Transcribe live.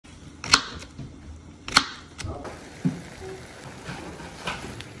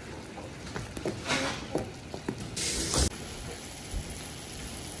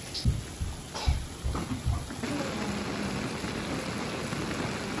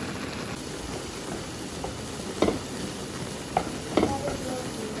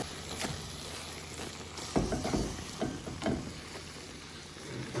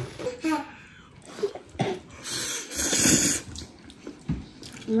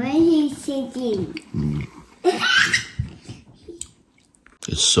Why is he sitting?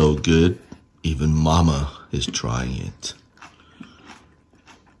 It's so good, even Mama is trying it.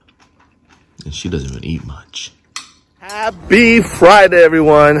 And she doesn't even eat much. Happy Friday,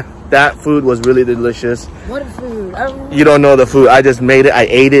 everyone. That food was really delicious. What food? You don't know the food. I just made it. I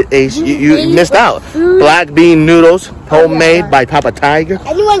ate it. Ace, you missed out. Food? Black bean noodles, homemade by Papa Tiger.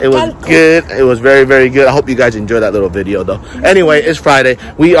 It was good. It was very, very good. I hope you guys enjoyed that little video, though. Anyway, it's Friday.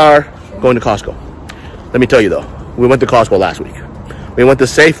 We are going to Costco. Let me tell you, though. We went to Costco last week. We went to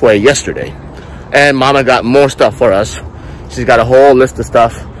Safeway yesterday. And Mama got more stuff for us. She's got a whole list of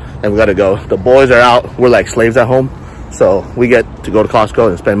stuff. And we got to go. The boys are out. We're like slaves at home. So we get to go to Costco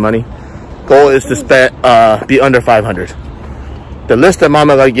and spend money. Goal is to spend be under 500. The list that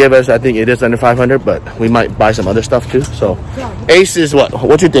Mama gonna give us, I think it is under 500, but we might buy some other stuff too. So Ace is what?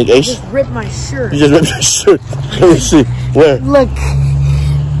 What do you think, Ace? I just ripped my shirt. You just ripped your shirt. Let me see. Where? Look.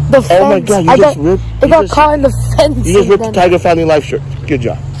 The fence. Oh my God! You just ripped. It got caught in the fence. You just ripped the TigerFamilyLife shirt. Good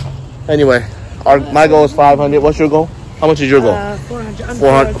job. Anyway, my goal is 500. What's your goal? How much is your goal?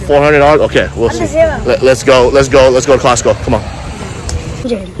 $400. Okay, we'll see. Let's go to Costco. Come on.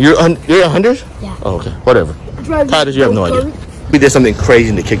 You're 100? Yeah. Oh, okay. Whatever. Titus, you have no idea. We did something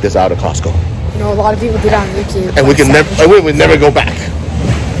crazy to kick this out of Costco. You know, a lot of people did on YouTube. And we would never go back.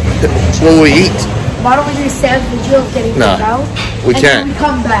 What will we eat? Why don't we do sandwich getting kicked out? We can't. We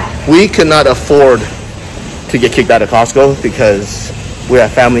come back. We cannot afford to get kicked out of Costco because we're a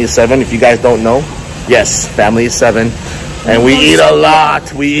family of 7. If you guys don't know, yes, family of 7. And we eat a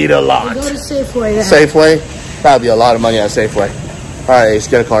lot. We eat a lot. We'll go to Safeway then. Safeway? That'd be a lot of money at Safeway. All right, let's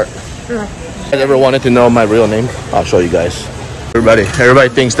get a cart. You guys ever wanted to know my real name? I'll show you guys. Everybody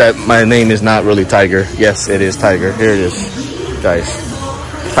thinks that my name is not really Tiger. Yes, it is Tiger. Here it is, guys.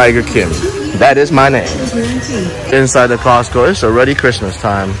 Tiger Kim. That is my name. Inside the Costco, it's already Christmas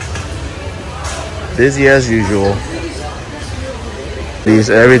time. Busy as usual.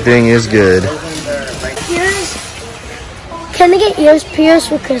 Everything is good. Can I get ears pierced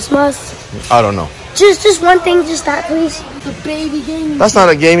for Christmas? I don't know. Just one thing, just that, please. The baby gaming. That's not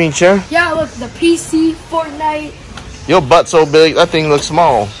a gaming chair. Yeah, look, the PC, Fortnite. Your butt's so big, that thing looks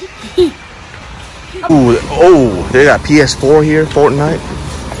small. Ooh, oh, they got PS4 here, Fortnite.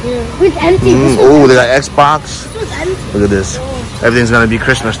 Yeah. With empty. Oh, they got Xbox. Look at this. Everything's gonna be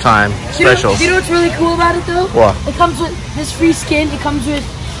Christmas time specials. You know what's really cool about it though? What? It comes with this free skin. It comes with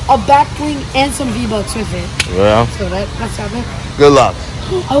a back bling and some V-Bucks with it. Yeah. So that's how good. Good luck.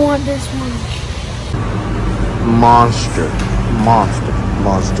 I want this one. Monsters.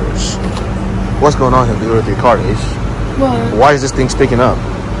 What's going on here with your car, Ace? What? Why is this thing sticking up?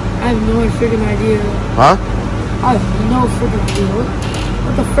 I have no freaking idea. Huh? I have no freaking idea.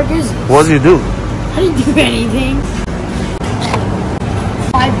 What the frick is this? What did you do? I didn't do anything.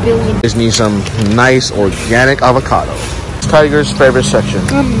 5 billion. Just need some nice organic avocado. Tiger's favorite section.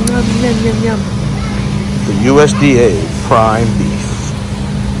 Yum, yum, yum, yum, yum. The USDA prime beef.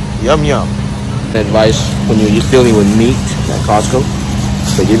 Yum yum. Advice when you're dealing with meat at Costco,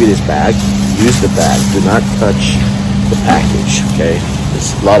 they give you this bag. Use the bag. Do not touch the package. Okay,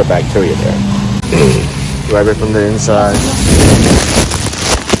 there's a lot of bacteria there. Grab it from the inside.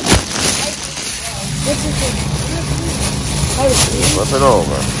 Flip it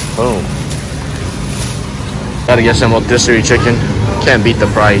over. Boom. Gotta get some rotisserie chicken. Can't beat the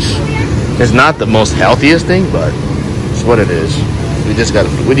price. It's not the most healthiest thing, but it's what it is.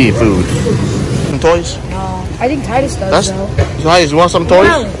 We need food. Some toys? No, I think Titus does though. Titus, you want some toys?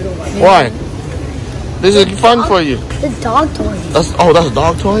 No. Why? This is fun for you. The dog toy. That's a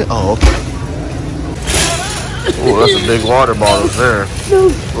dog toy? Oh, okay. Oh, that's a big water bottle there.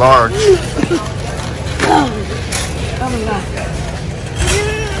 Large. Oh my God.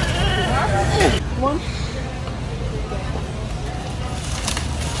 One.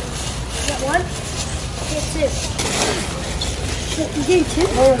 Get one? Get 2. You get 2?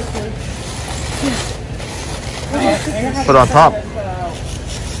 Put it on top.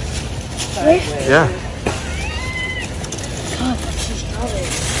 Where? Yeah. God, that's just strawberry.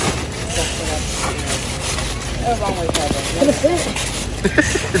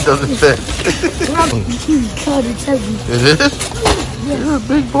 It doesn't fit. God, it's heavy. Is it? Yeah. You're a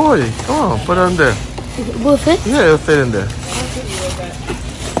big boy. Come on, put it in there. Will it fit? Yeah, it'll fit in there.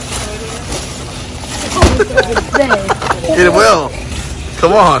 It will.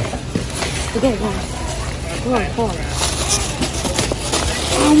 Come on. Okay, come on. Oh,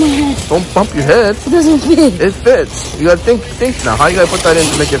 my head. Don't bump your head. It doesn't fit. It fits. You gotta think now. How you gotta put that in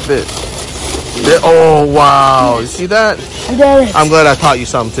to make it fit? Oh, wow. You see that? I got it. I'm glad I taught you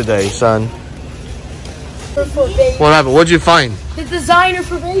something today, son. For babies. What happened? What'd you find? The designer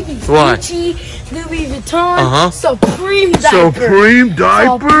for babies. What? Gucci, Louis Vuitton, Supreme diapers. Supreme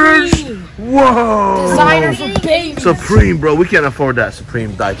diapers? Supreme. Whoa. Designer for babies. Supreme, bro. We can't afford that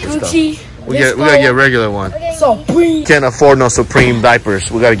Supreme diaper Gucci. stuff. We gotta get a regular one. Supreme. Can't afford no Supreme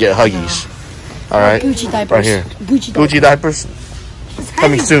diapers. We gotta get Huggies. All right. Gucci diapers. Right here. Gucci diapers.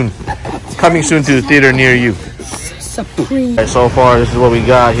 Coming soon. Coming soon to a theater near you. Supreme. Right, so far, this is what we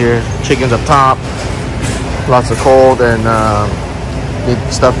got here. Chicken's up top. Lots of cold and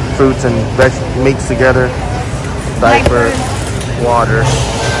stuff, fruits and meats together. Diaper, water.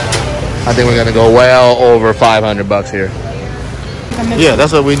 I think we're gonna go well over 500 bucks here. Yeah,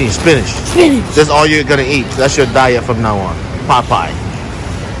 that's what we need. Spinach. Spinach. That's all you're gonna eat. That's your diet from now on. Popeye.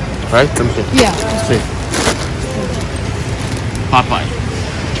 Right? Let me see. Yeah. Let's see. Popeye.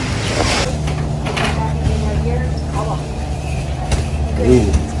 Ooh.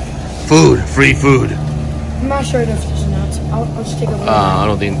 Food. Free food. I'm not sure if there's nuts. I'll just take a look. I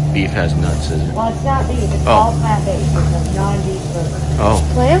don't think beef has nuts, is it? Well, it's not beef. It's all plant-based. It's a non-beef burger. Oh.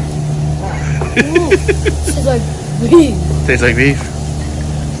 Lamb? Ooh. This is like beef. Tastes like beef?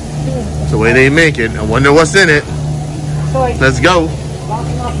 It's the way they make it. I wonder what's in it. Let's go. What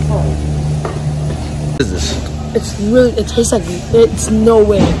is this? It's really, it tastes like beef. It's no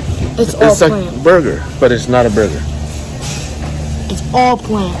way. It's all It's plant. like burger, but it's not a burger. It's all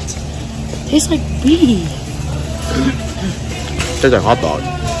plant. It tastes like beef. Tastes like hot dog.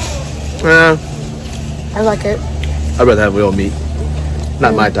 Yeah, I like it. I'd rather have real meat.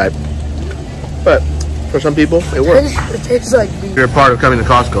 Not my type. But for some people, it works. It tastes like beef. You're a part of coming to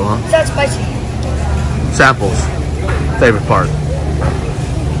Costco, huh? It's not spicy. Samples. Favorite part.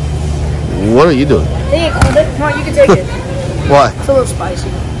 What are you doing? Hey, come on, you can take it. What? It's a little spicy.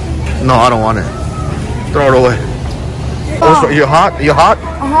 No, I don't want it. Throw it away. Oh. You're hot? You hot?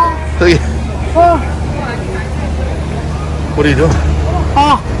 Uh-huh. Look at- Oh. What are you doing?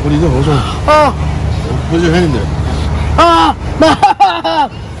 Oh. What are you doing? What's wrong? Oh. What's your hand in there? Oh.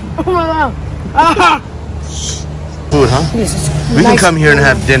 Oh my God. Ah. Food, huh? This is We can nice. come here and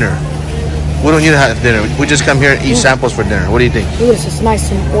have dinner. We don't need to have dinner. We just come here and eat samples for dinner. What do you think? Look at this. It's nice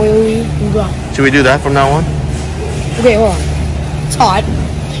and oily. Should we do that from now on? Okay, hold on. It's hot.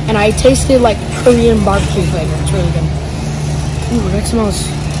 And I tasted like Korean barbecue flavor. It's really good. Ooh, that smells.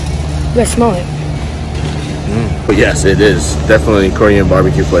 You guys smell it. But yes, it is definitely Korean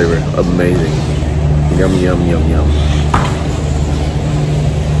barbecue flavor. Amazing. Yum, yum, yum, yum.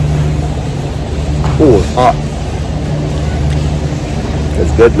 Oh, it's hot.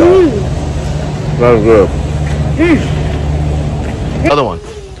 It's good though. That's good. Other one.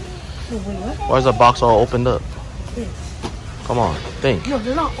 Why is the box all opened up? Come on, think. No,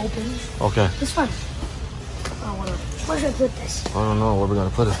 they're not open. Okay. It's fine. Oh, whatever. Where should I put this? I don't know where we're gonna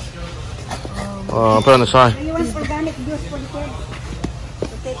put it. Put it on the side. You want organic juice for the kids?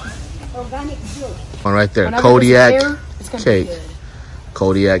 Okay. Organic juice. One right there. Whenever Kodiak it's there, it's gonna be cake. good.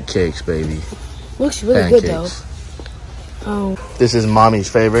 Kodiak cakes, baby. Looks really good though. Pancakes. Oh. This is mommy's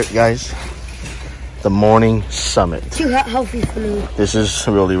favorite, guys. The morning summit. Too healthy for me. This is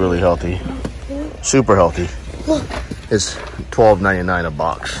really, really healthy. Super healthy. Look. It's $12.99 a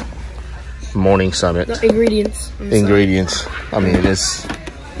box. Morning summit. The ingredients. Ingredients. I mean, it's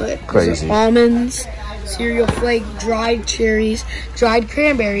But crazy. Almonds, cereal flake, dried cherries, dried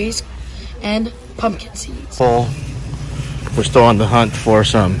cranberries, and pumpkin seeds. full. We're still on the hunt for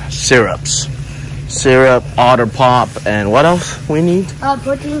some syrups. Syrup, Otter Pop, and what else we need?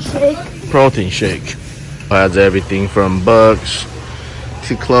 Protein shake. Protein shake. Has everything from books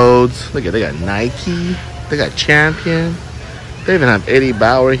to clothes. Look at, they got Nike. They got Champion. They even have Eddie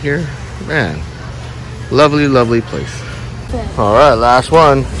Bauer here. Man, lovely, lovely place. All right, last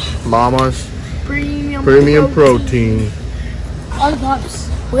one. Mama's Premium protein. All the pups.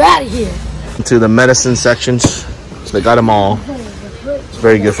 We're out of here. To the medicine sections. So they got them all. It's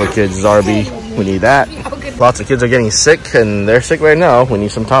very good for kids. Zarbi, we need that. Lots of kids are getting sick, and they're sick right now. We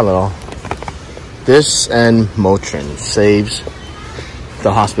need some Tylenol. This and Motrin saves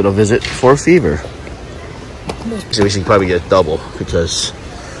the hospital visit for fever. So we should probably get double because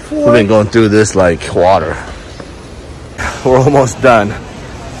we've been going through this like water. We're almost done.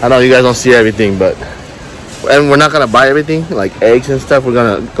 I know you guys don't see everything, but and we're not gonna buy everything like eggs and stuff. We're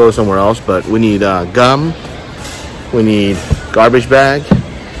gonna go somewhere else, but we need gum, we need garbage bag,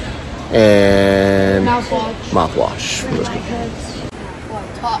 and mouthwash. Let's go.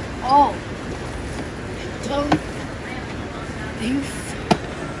 Oh.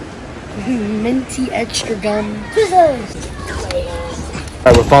 Minty extra gum.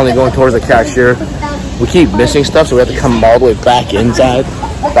 Alright, we're finally going towards the cashier. We keep missing stuff, so we have to come all the way back inside,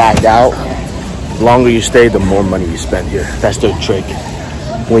 back out. The longer you stay, the more money you spend here. That's the trick.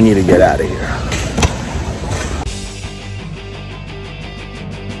 We need to get out of here.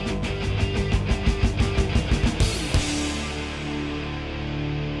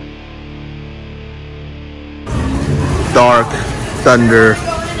 Dark, thunder,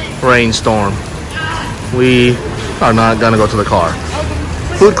 rainstorm. We are not gonna go to the car.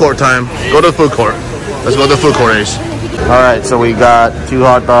 Food court time. Go to the food court. Let's go to the food court, Ace. All right, so we got 2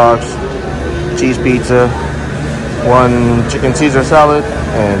 hot dogs, cheese pizza, 1 chicken Caesar salad,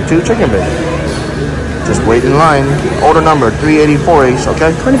 and 2 chicken bacon. Just wait in line. Order number 384, Ace,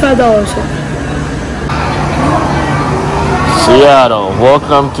 okay? $25. Seattle.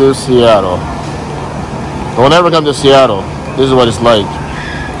 Welcome to Seattle. Don't ever come to Seattle. This is what it's like.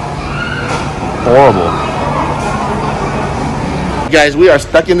 Horrible. Guys, we are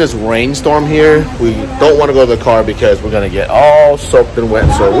stuck in this rainstorm here. We don't want to go to the car because we're going to get all soaked and wet.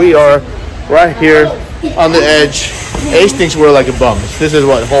 So we are right here on the edge. Ace thinks we're like a bum. This is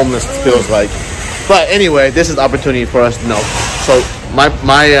what homeless feels like. But anyway, this is opportunity for us to know. So my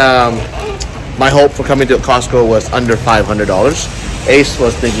hope for coming to Costco was under $500. Ace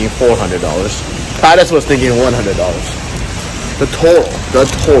was thinking $400. Titus was thinking $100. The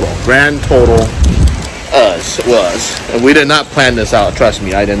grand total was, and we did not plan this out, trust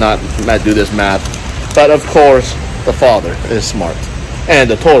me, I did not do this math, but of course the father is smart, and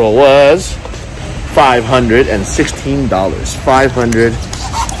the total was $516.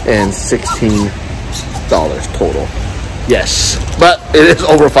 $516 total. Yes, but it is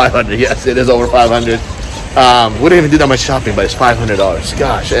over 500. Yes, it is over 500. We didn't even do that much shopping, but it's $500.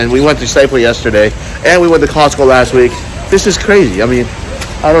 Gosh, and we went to Safeway yesterday, and we went to Costco last week. This is crazy. I mean,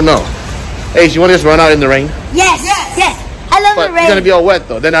 I don't know. Ace, you want to just run out in the rain? Yes. I love the rain. It's gonna be all wet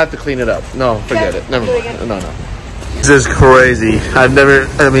though. Then I have to clean it up. No, forget it. Never mind. No. This is crazy.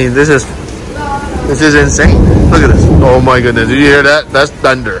 This is insane. Look at this. Oh my goodness. Did you hear that? That's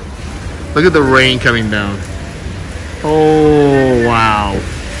thunder. Look at the rain coming down. Oh wow.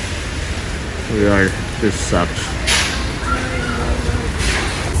 This sucks.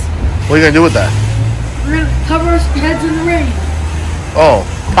 What are you gonna do with that? We're gonna cover our heads in the rain. Oh,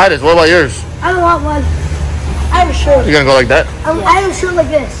 Titus, what about yours? I don't want one. I have a shirt. You're gonna go like that? I have a shirt like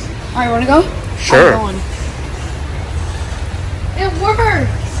this. Alright, wanna go? Sure. It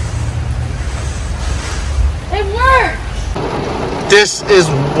works! It works! This is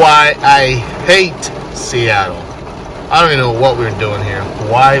why I hate Seattle. I don't even know what we're doing here.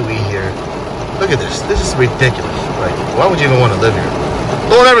 Why are we here? Look at this. This is ridiculous. Like, why would you even want to live here?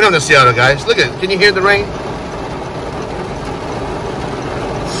 Don't ever come to Seattle, guys. Look at it. Can you hear the rain?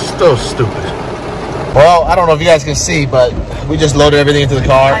 So stupid. Well, I don't know if you guys can see, but we just loaded everything into the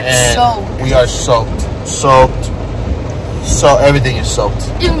car, and we are soaked. So everything is soaked.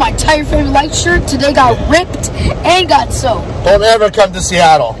 Even my TigerFamilyLife shirt today got ripped and got soaked. Don't ever come to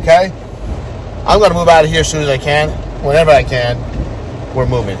Seattle, okay? I'm gonna move out of here as soon as I can. Whenever I can, we're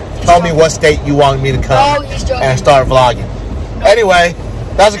moving. Tell me what state you want me to come and start vlogging. Anyway,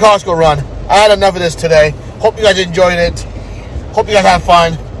 that's a Costco run. I had enough of this today. Hope you guys enjoyed it. Hope you guys have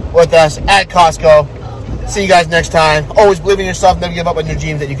fun with us at Costco. See you guys next time. Always believe in yourself. Never give up on your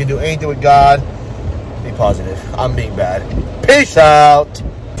dreams that you can do anything with God. Be positive. I'm being bad. Peace out.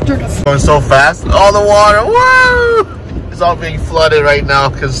 Going so fast. All the water. Woo! It's all being flooded right now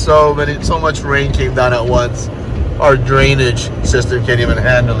because so much rain came down at once. Our drainage system can't even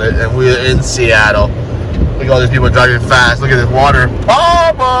handle it, and we're in Seattle. Look at all these people driving fast. Look at this water.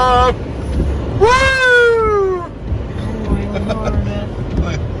 Pop up! Woo!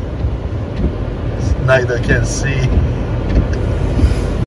 It's night that I can't see.